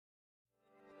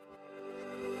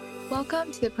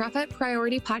Welcome to the Profit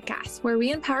Priority Podcast, where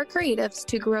we empower creatives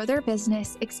to grow their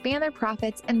business, expand their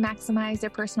profits, and maximize their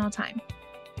personal time.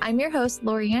 I'm your host,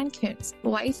 Lorianne Kuntz,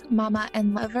 wife, mama,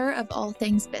 and lover of all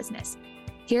things business.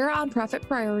 Here on Profit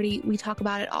Priority, we talk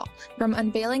about it all, from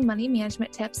unveiling money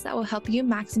management tips that will help you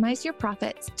maximize your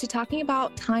profits to talking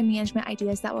about time management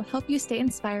ideas that will help you stay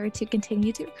inspired to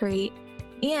continue to create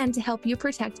and to help you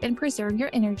protect and preserve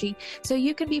your energy so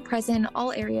you can be present in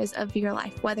all areas of your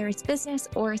life, whether it's business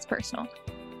or it's personal.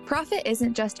 Profit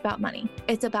isn't just about money.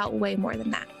 It's about way more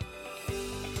than that.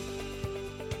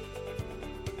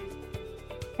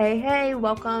 Hey,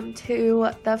 welcome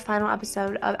to the final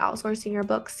episode of Outsourcing Your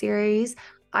Book series.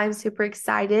 I'm super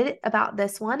excited about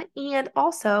this one. And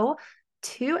also,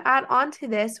 to add on to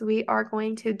this, we are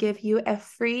going to give you a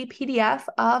free PDF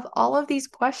of all of these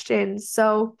questions.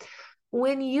 So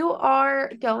when you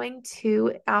are going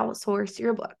to outsource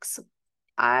your books,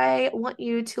 I want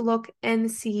you to look and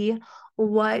see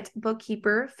what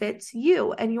Bookkeeper fits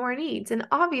you and your needs. And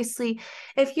obviously,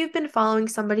 if you've been following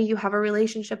somebody, you have a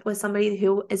relationship with somebody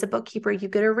who is a bookkeeper, you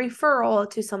get a referral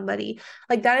to somebody,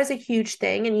 like that is a huge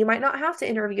thing. And you might not have to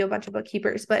interview a bunch of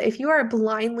bookkeepers, but if you are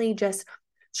blindly just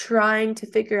trying to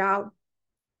figure out,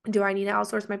 do I need to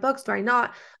outsource my books? Do I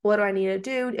not? What do I need to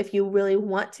do? If you really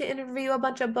want to interview a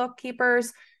bunch of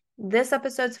bookkeepers, this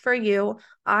episode's for you.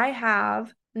 I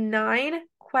have 9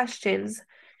 questions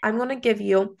I'm going to give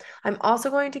you. I'm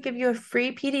also going to give you a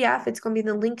free PDF. It's going to be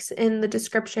the links in the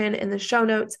description in the show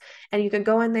notes, and you can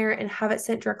go in there and have it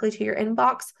sent directly to your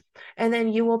inbox. And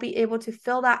then you will be able to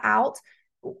fill that out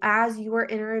as you are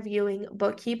interviewing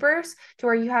bookkeepers to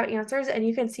where you have answers and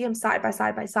you can see them side by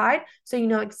side, so you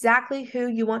know exactly who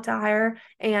you want to hire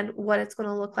and what it's going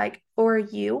to look like for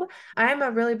you. I'm a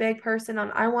really big person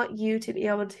on I want you to be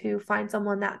able to find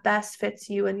someone that best fits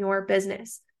you and your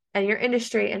business and your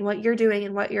industry and what you're doing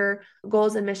and what your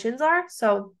goals and missions are.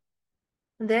 So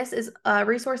this is a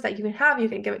resource that you can have. You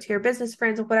can give it to your business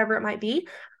friends or whatever it might be.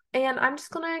 And I'm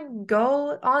just going to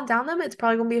go on down them. It's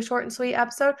probably going to be a short and sweet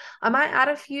episode. I might add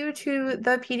a few to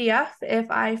the PDF if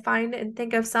I find and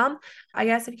think of some. I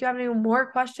guess if you have any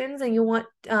more questions and you want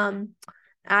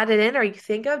added in or you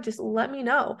think of, just let me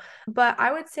know. But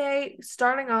I would say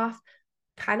starting off,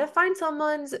 kind of find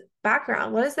someone's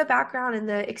background. What is the background and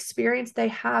the experience they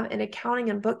have in accounting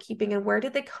and bookkeeping, and where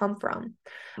did they come from?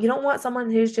 You don't want someone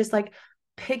who's just like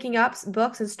picking up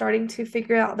books and starting to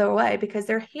figure out their way, because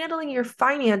they're handling your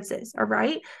finances, all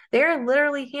right? They're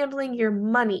literally handling your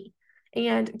money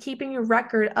and keeping a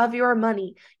record of your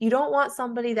money. You don't want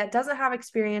somebody that doesn't have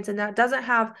experience and that doesn't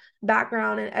have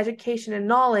background and education and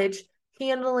knowledge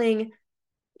handling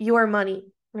your money,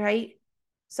 right?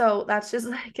 So that's just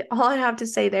like all I have to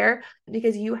say there,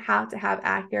 because you have to have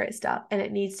accurate stuff and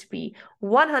it needs to be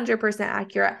 100%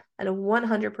 accurate and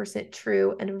 100%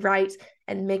 true and right,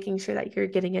 and making sure that you're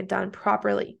getting it done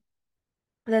properly.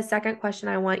 The second question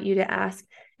I want you to ask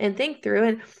and think through,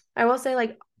 and I will say,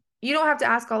 like, you don't have to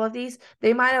ask all of these.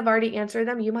 They might have already answered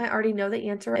them. You might already know the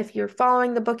answer. If you're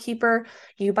following the bookkeeper,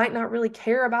 you might not really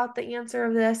care about the answer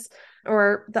of this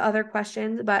or the other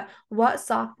questions, but what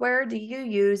software do you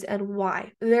use and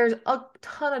why? There's a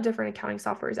ton of different accounting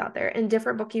softwares out there, and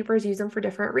different bookkeepers use them for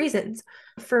different reasons.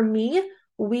 For me,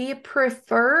 we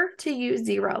prefer to use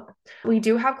Xero. We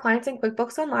do have clients in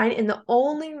QuickBooks Online, and the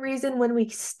only reason when we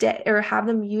stay or have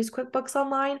them use QuickBooks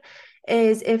Online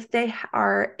is if they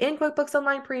are in QuickBooks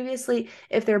Online previously,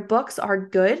 if their books are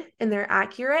good and they're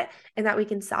accurate and that we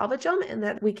can salvage them and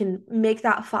that we can make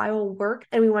that file work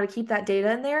and we want to keep that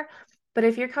data in there. But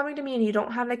if you're coming to me and you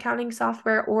don't have an accounting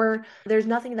software, or there's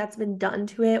nothing that's been done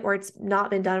to it, or it's not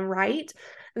been done right,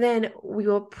 then we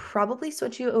will probably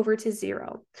switch you over to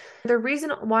Xero. The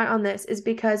reason why on this is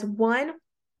because, one,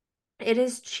 it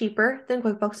is cheaper than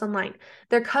QuickBooks Online.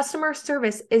 Their customer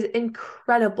service is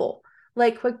incredible.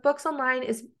 Like, QuickBooks Online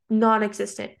is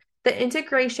non-existent. The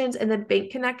integrations and the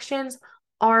bank connections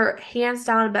are hands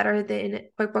down better than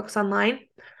QuickBooks Online.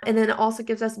 And then it also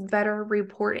gives us better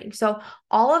reporting. So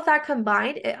all of that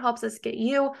combined, it helps us get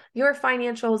your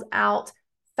financials out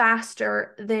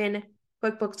faster than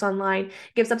QuickBooks Online. It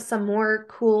gives us some more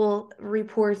cool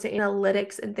reports and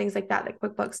analytics and things like that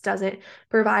QuickBooks doesn't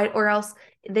provide, or else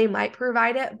they might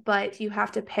provide it, but you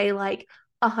have to pay like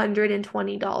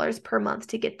 $120 per month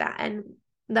to get that. And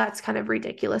that's kind of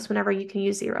ridiculous whenever you can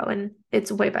use Xero and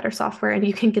it's way better software and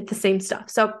you can get the same stuff.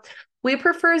 So we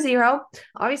prefer Xero.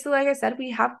 Obviously, like I said,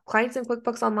 we have clients in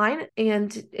QuickBooks Online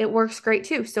and it works great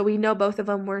too. So we know both of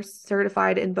them. We're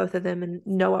certified in both of them and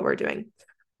know what we're doing.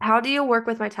 How do you work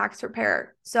with my tax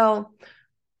preparer? So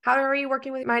How are you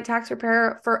working with my tax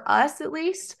preparer? For us, at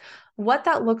least, what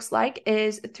that looks like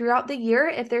is throughout the year,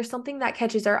 if there's something that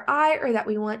catches our eye or that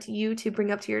we want you to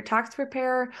bring up to your tax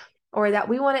preparer or that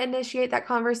we want to initiate that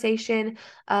conversation.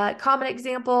 A common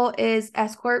example is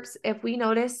S Corps. If we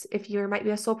notice if you might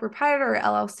be a sole proprietor or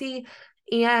LLC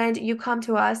and you come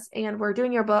to us and we're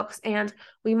doing your books and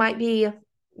we might be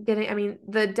getting,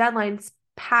 the deadline's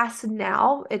passed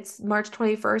now. It's March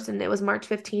 21st and it was March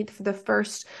 15th for the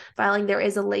first filing. There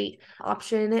is a late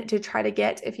option to try to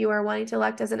get if you are wanting to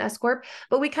elect as an S Corp,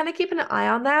 but we kind of keep an eye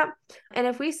on that. And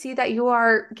if we see that you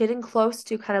are getting close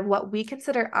to kind of what we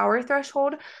consider our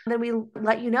threshold, then we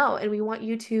let you know and we want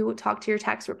you to talk to your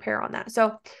tax preparer on that.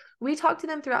 So we talk to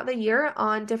them throughout the year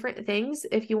on different things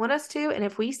if you want us to. And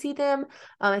if we see them,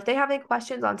 if they have any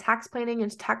questions on tax planning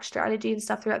and tax strategy and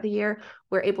stuff throughout the year,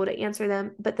 we're able to answer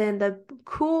them. But then the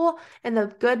cool and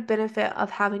the good benefit of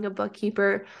having a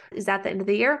bookkeeper is at the end of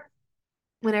the year,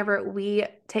 whenever we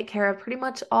take care of pretty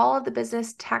much all of the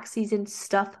business tax season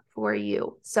stuff for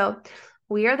you. So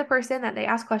we are the person that they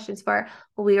ask questions for.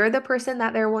 We are the person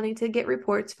that they're wanting to get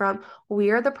reports from. We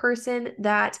are the person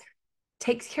that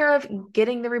takes care of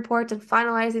getting the reports and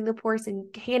finalizing the reports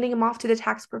and handing them off to the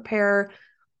tax preparer.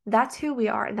 That's who we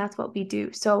are and that's what we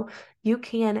do. So you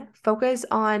can focus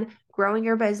on growing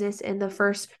your business in the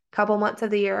first couple months of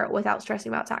the year without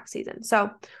stressing about tax season. So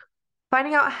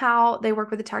finding out how they work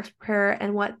with the tax preparer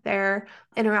and what their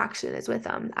interaction is with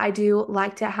them. I do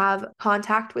like to have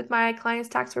contact with my client's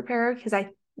tax preparer because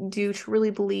I do truly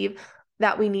believe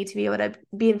that we need to be able to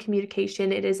be in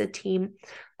communication. It is a team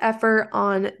effort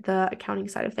on the accounting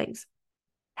side of things.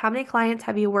 How many clients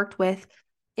have you worked with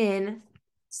in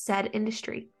said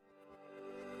industry?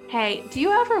 Hey, do you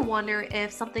ever wonder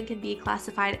if something can be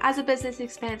classified as a business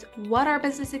expense? What are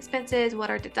business expenses?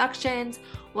 What are deductions?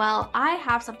 Well, I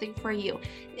have something for you.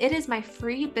 It is my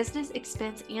free business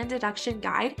expense and deduction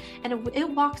guide, and it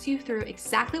walks you through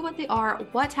exactly what they are,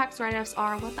 what tax write-offs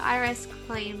are, what the IRS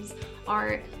claims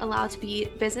are allowed to be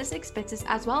business expenses,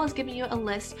 as well as giving you a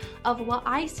list of what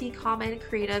I see common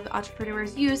creative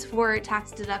entrepreneurs use for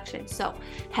tax deductions. So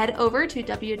head over to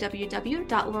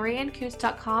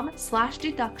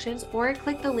www.loriannekunz.com/deductions or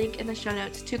click the link in the show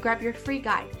notes to grab your free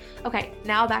guide. Okay,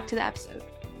 now back to the episode.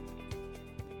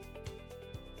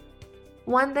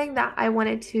 One thing that I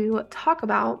wanted to talk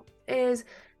about is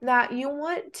that you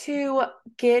want to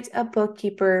get a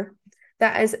bookkeeper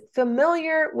that is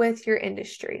familiar with your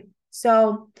industry.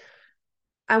 So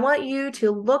I want you to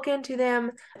look into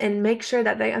them and make sure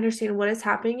that they understand what is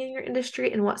happening in your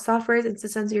industry and what softwares and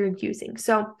systems you're using.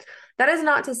 So that is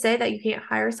not to say that you can't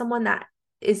hire someone that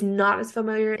is not as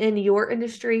familiar in your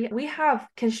industry. We have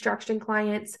construction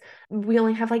clients. We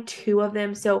only have like 2 of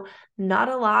them, so not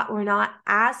a lot. We're not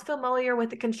as familiar with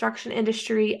the construction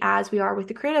industry as we are with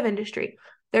the creative industry.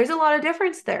 There's a lot of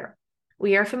difference there.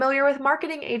 We are familiar with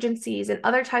marketing agencies and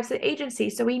other types of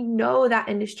agencies, so we know that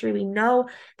industry. We know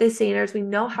the standards. We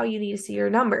know how you need to see your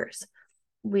numbers.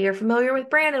 We are familiar with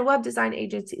brand and web design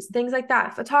agencies, things like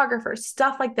that, photographers,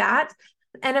 stuff like that.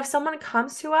 And if someone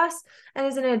comes to us and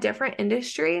is in a different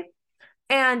industry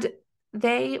and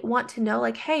they want to know,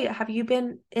 like, hey, have you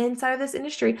been inside of this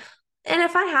industry? And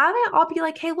if I haven't, I'll be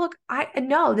like, hey, look, I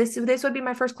know this would be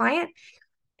my first client.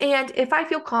 And if I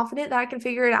feel confident that I can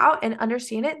figure it out and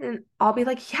understand it, then I'll be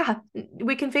like, yeah,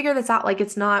 we can figure this out. Like,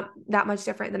 it's not that much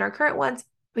different than our current ones.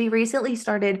 We recently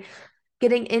started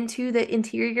getting into the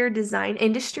interior design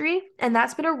industry, and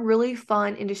that's been a really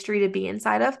fun industry to be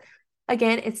inside of.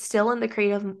 Again, it's still in the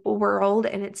creative world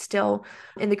and it's still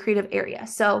in the creative area.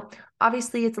 So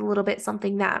obviously it's a little bit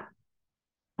something that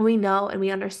we know and we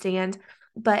understand.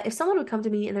 But if someone would come to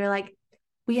me and they're like,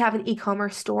 we have an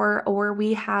e-commerce store or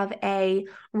we have a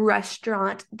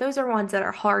restaurant, those are ones that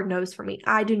are hard nosed for me.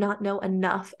 I do not know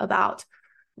enough about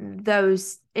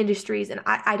those industries and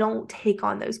I don't take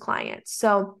on those clients.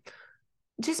 So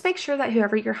just make sure that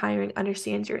whoever you're hiring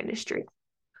understands your industry.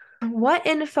 What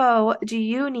info do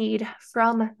you need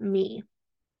from me?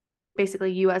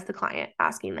 Basically, you as the client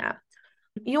asking that.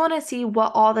 You want to see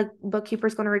what all the bookkeeper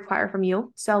is going to require from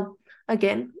you. So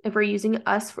again, if we're using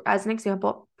us as an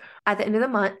example, at the end of the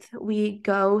month, we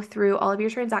go through all of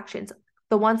your transactions.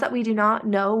 The ones that we do not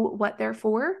know what they're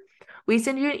for, we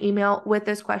send you an email with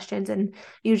those questions. And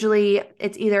usually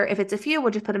it's either, if it's a few,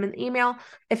 we'll just put them in the email.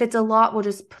 If it's a lot, we'll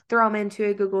just throw them into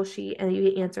a Google Sheet and you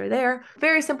answer there.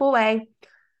 Very simple way.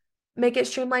 Make it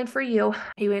streamlined for you.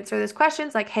 You answer those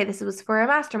questions like, hey, this was for a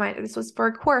mastermind, or this was for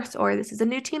a course, or this is a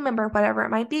new team member, whatever it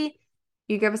might be.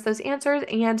 You give us those answers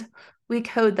and we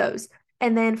code those.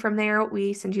 And then from there,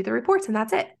 we send you the reports and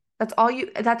that's it. That's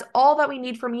all that we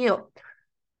need from you.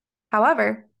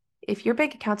 However, if your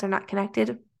bank accounts are not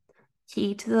connected,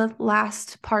 key to the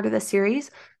last part of the series.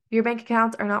 Your bank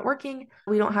accounts are not working.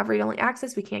 We don't have read-only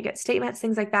access. We can't get statements,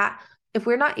 things like that. If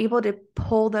we're not able to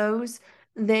pull those,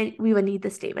 then we would need the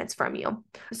statements from you.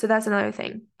 So that's another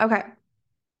thing. Okay.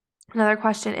 Another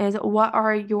question is, what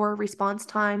are your response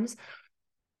times?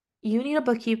 You need a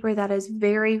bookkeeper that is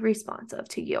very responsive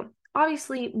to you.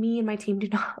 Obviously, me and my team do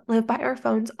not live by our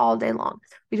phones all day long.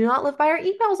 We do not live by our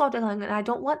emails all day long, and I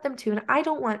don't want them to, and I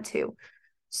don't want to.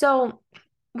 So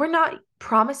we're not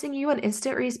promising you an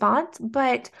instant response,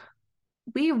 but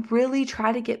we really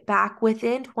try to get back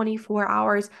within 24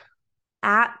 hours,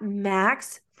 at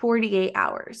max 48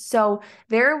 hours. So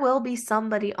there will be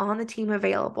somebody on the team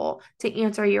available to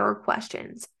answer your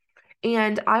questions.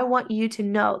 And I want you to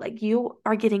know, like, you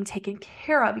are getting taken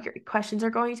care of. Your questions are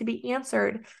going to be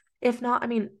answered. If not, I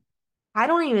mean, I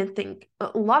don't even think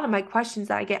a lot of my questions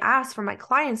that I get asked from my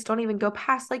clients don't even go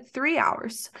past like 3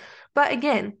 hours. But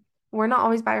again, we're not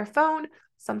always by our phone.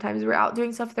 Sometimes we're out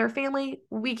doing stuff with our family.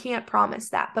 We can't promise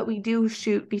that, but we do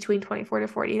shoot between 24 to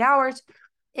 48 hours.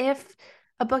 If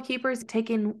a bookkeeper is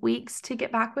taking weeks to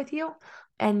get back with you,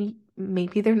 and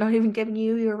maybe they're not even giving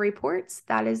you your reports,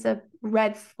 that is a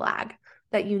red flag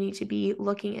that you need to be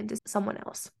looking into someone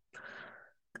else.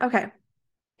 Okay.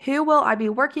 Who will I be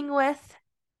working with?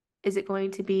 Is it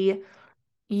going to be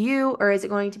you, or is it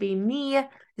going to be me?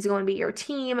 Is it going to be your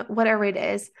team? Whatever it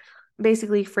is,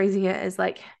 basically phrasing it as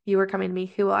like, you are coming to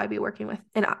me, who will I be working with?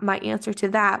 And my answer to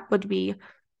that would be,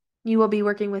 you will be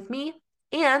working with me,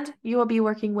 and you will be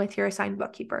working with your assigned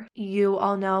bookkeeper. You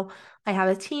all know I have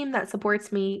a team that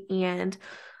supports me, and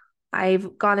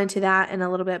I've gone into that and a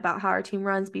little bit about how our team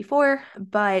runs before.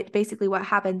 But basically what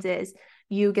happens is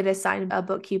you get assigned a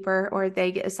bookkeeper, or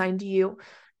they get assigned to you,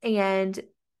 and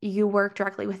you work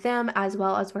directly with them as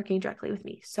well as working directly with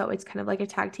me. So it's kind of like a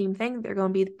tag team thing. They're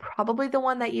going to be probably the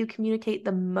one that you communicate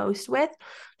the most with,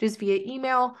 just via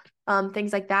email,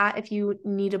 things like that. If you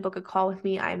need to book a call with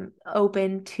me, I'm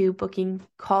open to booking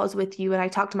calls with you. And I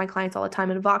talk to my clients all the time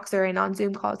in Voxer and on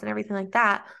Zoom calls and everything like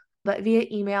that. But via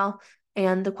email,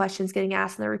 and the questions getting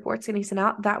asked and the reports getting sent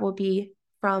out, that will be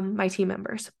from my team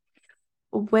members.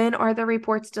 When are the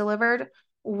reports delivered?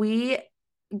 We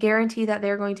guarantee that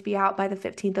they're going to be out by the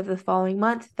 15th of the following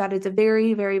month. That is a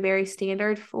very, very, very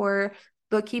standard for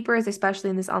bookkeepers, especially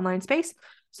in this online space.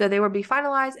 So they will be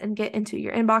finalized and get into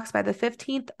your inbox by the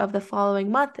 15th of the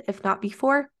following month, if not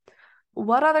before.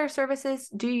 What other services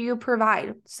do you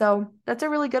provide? So that's a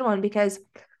really good one, because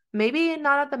maybe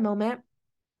not at the moment.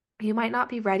 You might not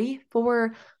be ready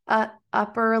for a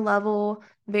upper level,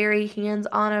 very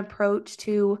hands-on approach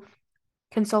to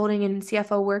consulting and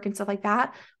CFO work and stuff like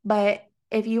that. But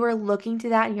if you are looking to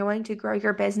that and you're wanting to grow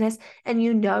your business, and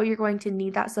you know you're going to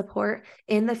need that support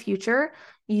in the future,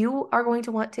 you are going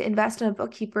to want to invest in a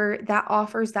bookkeeper that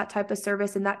offers that type of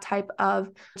service and that type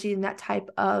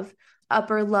of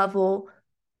upper level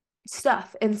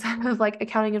stuff instead of like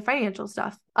accounting and financial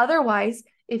stuff. Otherwise,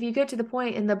 if you get to the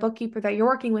point and the bookkeeper that you're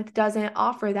working with doesn't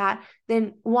offer that,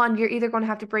 then one, you're either going to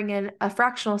have to bring in a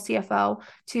fractional CFO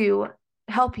to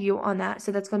help you on that.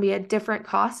 So that's going to be a different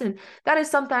cost. And that is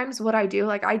sometimes what I do.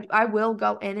 Like I will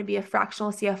go in and be a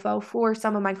fractional CFO for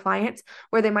some of my clients,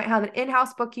 where they might have an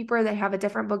in-house bookkeeper, they have a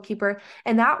different bookkeeper,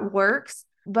 and that works.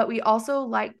 But we also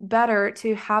like better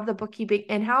to have the bookkeeping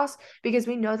in-house, because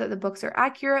we know that the books are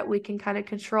accurate. We can kind of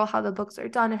control how the books are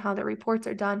done and how the reports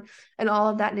are done and all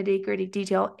of that nitty-gritty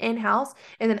detail in-house.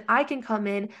 And then I can come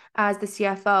in as the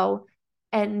CFO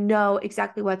and know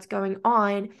exactly what's going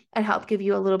on and help give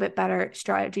you a little bit better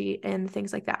strategy and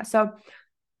things like that. So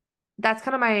that's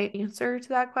kind of my answer to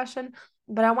that question.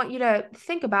 But I want you to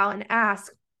think about and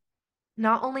ask,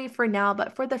 not only for now,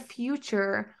 but for the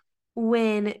future,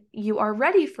 when you are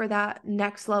ready for that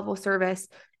next level service,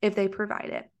 if they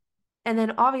provide it. And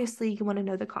then obviously you want to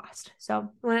know the cost. So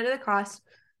you want to know the cost.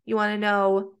 You want to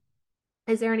know,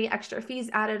 is there any extra fees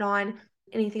added on,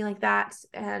 anything like that?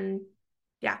 And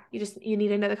yeah, you need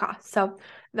to know the cost. So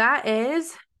that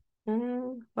is,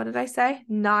 what did I say?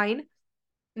 10.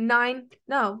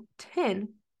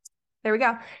 There we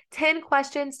go. 10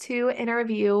 questions to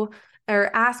interview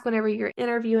or ask whenever you're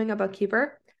interviewing a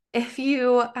bookkeeper. If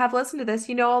you have listened to this,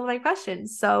 you know all of my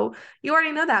questions. So you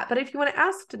already know that. But if you want to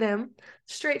ask them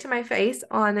straight to my face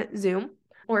on Zoom,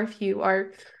 or if you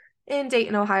are in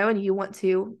Dayton, Ohio, and you want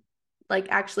to like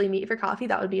actually meet for coffee,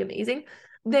 that would be amazing.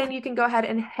 Then you can go ahead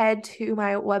and head to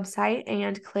my website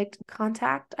and click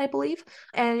contact, I believe,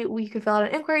 and we can fill out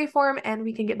an inquiry form and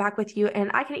we can get back with you,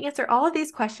 and I can answer all of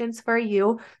these questions for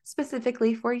you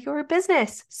specifically for your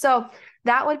business. So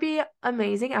that would be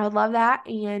amazing. I would love that.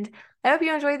 And I hope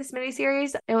you enjoyed this mini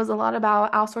series. It was a lot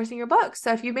about outsourcing your books.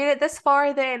 So if you made it this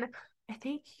far, then I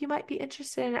think you might be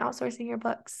interested in outsourcing your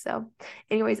books. So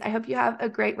anyways, I hope you have a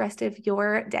great rest of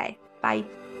your day. Bye.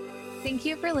 Thank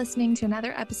you for listening to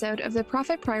another episode of the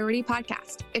Profit Priority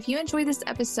Podcast. If you enjoyed this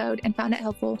episode and found it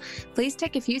helpful, please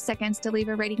take a few seconds to leave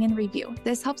a rating and review.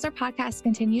 This helps our podcast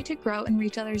continue to grow and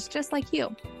reach others just like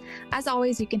you. As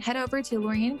always, you can head over to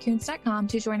loriankuntz.com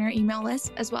to join our email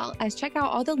list, as well as check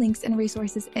out all the links and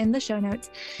resources in the show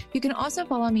notes. You can also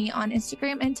follow me on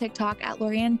Instagram and TikTok at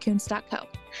loriankuntz.co.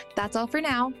 That's all for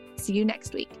now. See you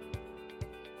next week.